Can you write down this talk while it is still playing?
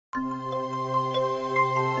Hi,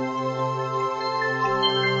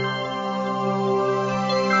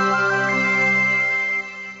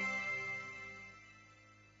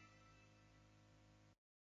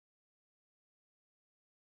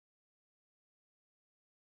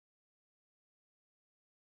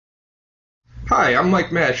 I'm Mike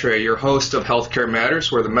Matray, your host of Healthcare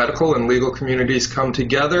Matters, where the medical and legal communities come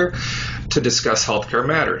together to discuss healthcare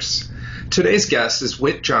matters. Today's guest is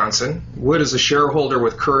Whit Johnson. Whit is a shareholder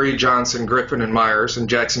with CURRIE, Johnson, Griffin Myers in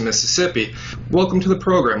Jackson, Mississippi. Welcome to the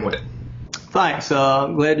program, Whit. Thanks.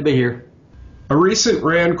 Glad to be here. A recent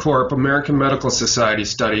RAND Corp American Medical Society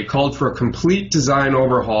study called for a complete design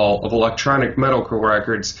overhaul of electronic medical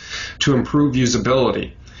records to improve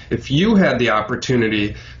usability. If you had the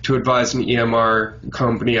opportunity to advise an EMR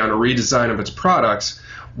company on a redesign of its products,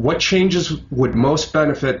 what changes would most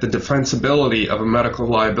benefit the defensibility of a medical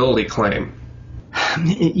liability claim?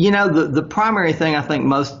 You know, the primary thing I think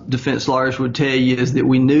most defense lawyers would tell you is that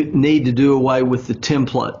we need to do away with the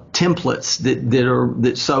templates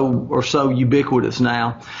that are so ubiquitous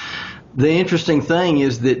now. The interesting thing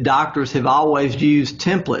is that doctors have always used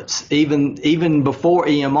templates, even before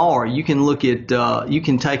EMR. You can look at, you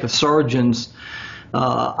can take a surgeon's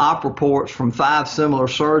op reports from 5 similar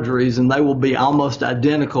surgeries, and they will be almost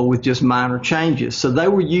identical with just minor changes. So they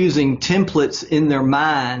were using templates in their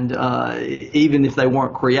mind, even if they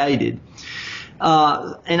weren't created.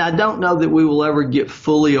 And I don't know that we will ever get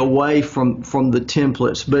fully away from the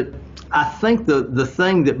templates, but I think the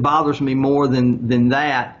thing that bothers me more than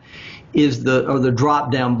that is the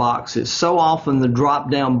drop-down boxes. So often the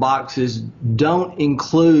drop-down boxes don't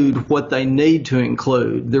include what they need to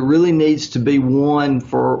include. There really needs to be one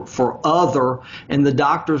for other, and the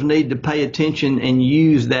doctors need to pay attention and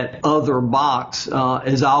use that other box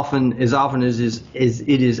as often as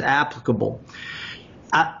it is applicable.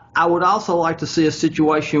 I would also like to see a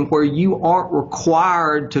situation where you aren't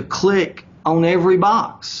required to click on every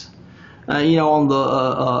box. You know, on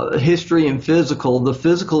the history and the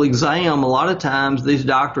physical exam, a lot of times these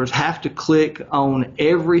doctors have to click on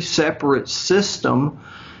every separate system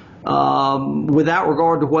without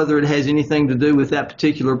regard to whether it has anything to do with that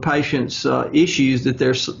particular patient's issues that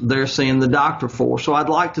they're seeing the doctor for. So I'd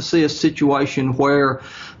like to see a situation where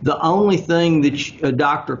the only thing that a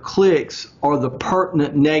doctor clicks are the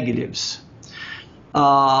pertinent negatives.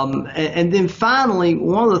 And then finally,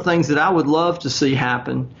 one of the things that I would love to see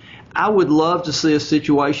happen, I would love to see a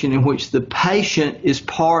situation in which the patient is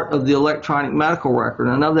part of the electronic medical record.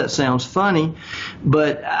 I know that sounds funny,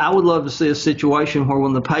 but I would love to see a situation where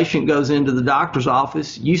when the patient goes into the doctor's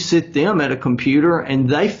office, you sit them at a computer and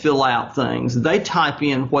they fill out things. They type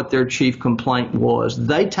in what their chief complaint was.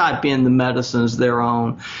 They type in the medicines they're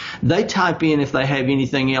on. They type in if they have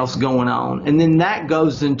anything else going on. And then that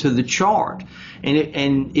goes into the chart.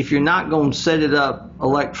 And if you're not going to set it up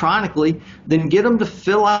electronically, then get them to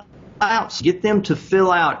fill out. Get them to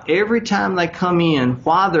fill out every time they come in,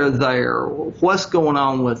 why they're there, what's going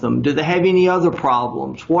on with them, do they have any other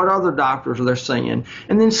problems, what other doctors are they seeing,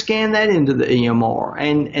 and then scan that into the EMR.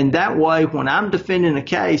 And that way, when I'm defending a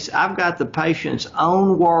case, I've got the patient's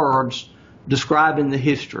own words describing the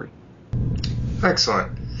history.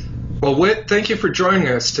 Excellent. Well, Whit, thank you for joining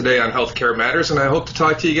us today on Healthcare Matters, and I hope to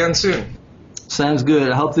talk to you again soon. Sounds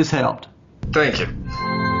good. I hope this helped. Thank you.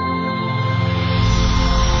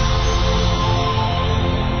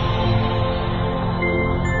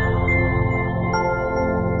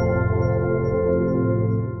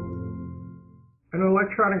 An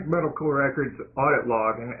electronic medical records audit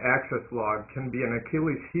log and access log can be an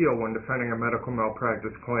Achilles heel when defending a medical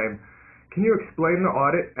malpractice claim. Can you explain the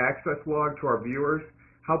audit access log to our viewers,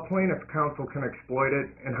 how plaintiff counsel can exploit it,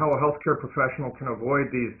 and how a healthcare professional can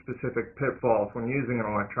avoid these specific pitfalls when using an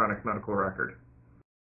electronic medical record?